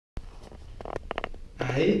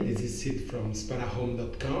Hi, this is Sid from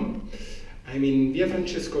Spotahome.com. I'm in Via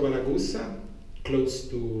Francesco Valagussa, close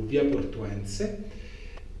to Via Portuense,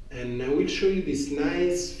 and I will show you this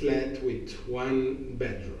nice flat with one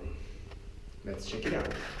bedroom. Let's check it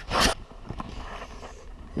out.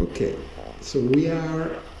 Okay, so we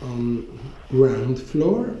are on ground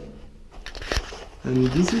floor, and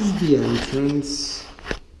this is the entrance.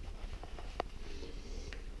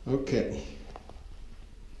 Okay.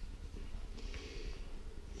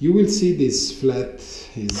 You will see this flat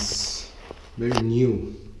is very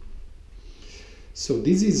new. So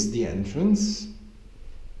this is the entrance.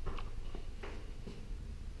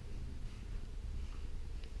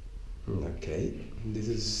 Okay, this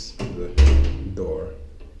is the door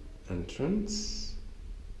entrance.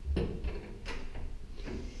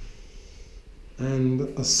 And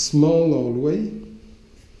a small hallway.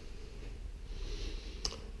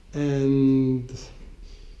 And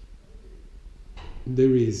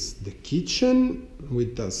there is the kitchen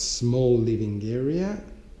with a small living area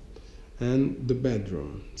and the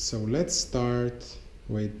bedroom. So let's start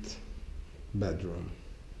with bedroom.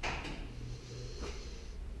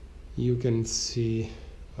 You can see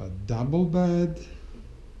a double bed.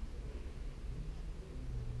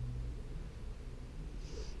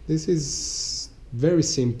 This is very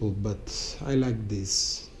simple, but I like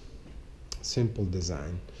this simple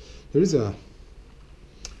design. There is a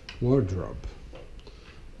wardrobe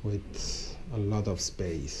with a lot of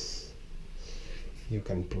space. You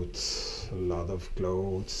can put a lot of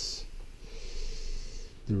clothes.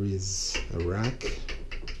 There is a rack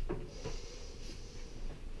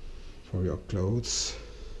for your clothes,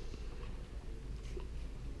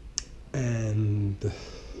 and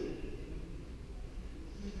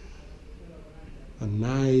a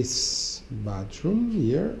nice bathroom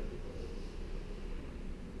here.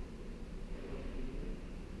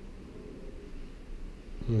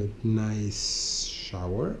 With nice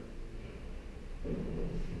shower.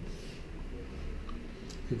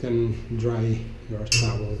 You can dry your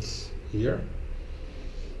towels here.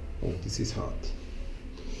 Oh, this is hot.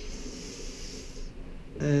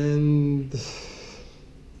 And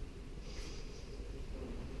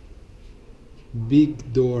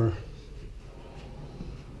big door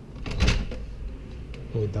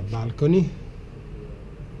with a balcony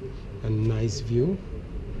and nice view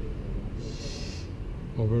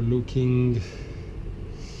overlooking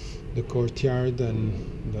the courtyard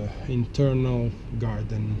and the internal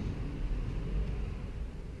garden.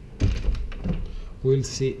 We'll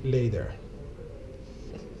see later.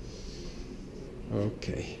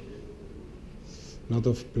 Okay, lot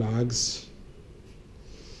of plugs.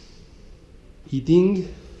 Heating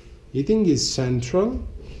is central,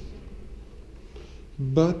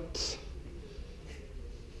 but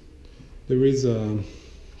there is a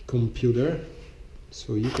computer,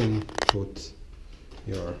 so you can put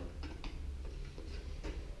your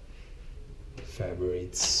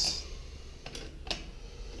favorites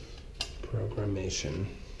programmation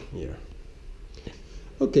here.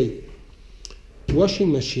 Okay,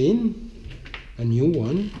 washing machine, a new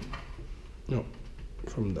one, no,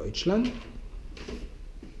 from Deutschland.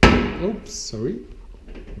 Oops, sorry.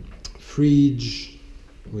 Fridge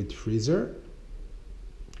with freezer,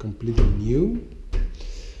 completely new.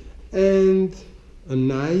 And a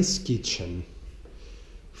nice kitchen,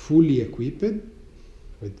 fully equipped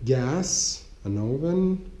with gas, an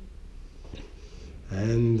oven,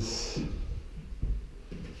 and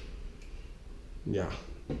yeah,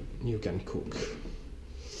 you can cook.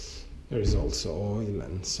 There is also oil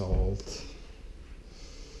and salt.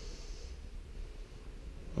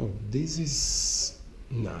 Oh, this is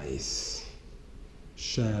nice.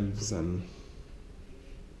 Shelves and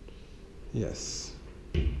yes,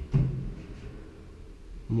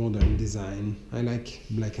 modern design. I like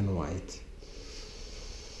black and white.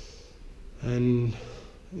 And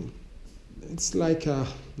it's like a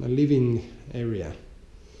living area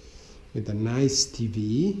with a nice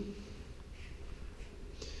TV.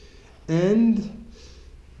 And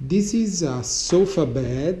this is a sofa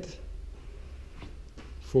bed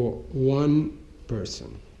for one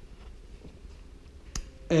person.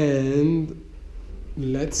 And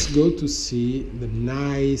let's go to see the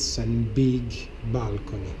nice and big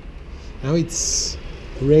balcony. Now it's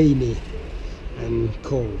rainy and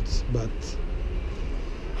cold, but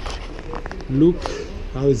look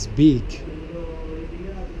how it's big.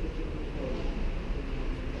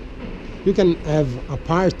 You can have a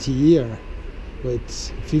party here with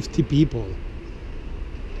 50 people.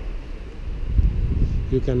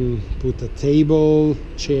 You can put a table,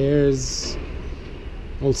 chairs,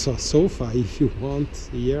 also a sofa if you want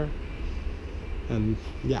here. And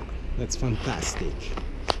yeah, that's fantastic.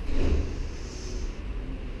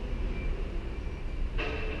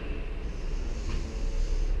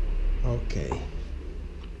 Okay.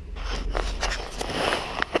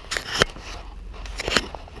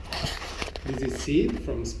 This is it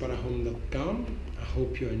from Spotahome.com. I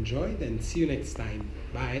hope you enjoyed and see you next time.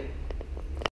 Bye.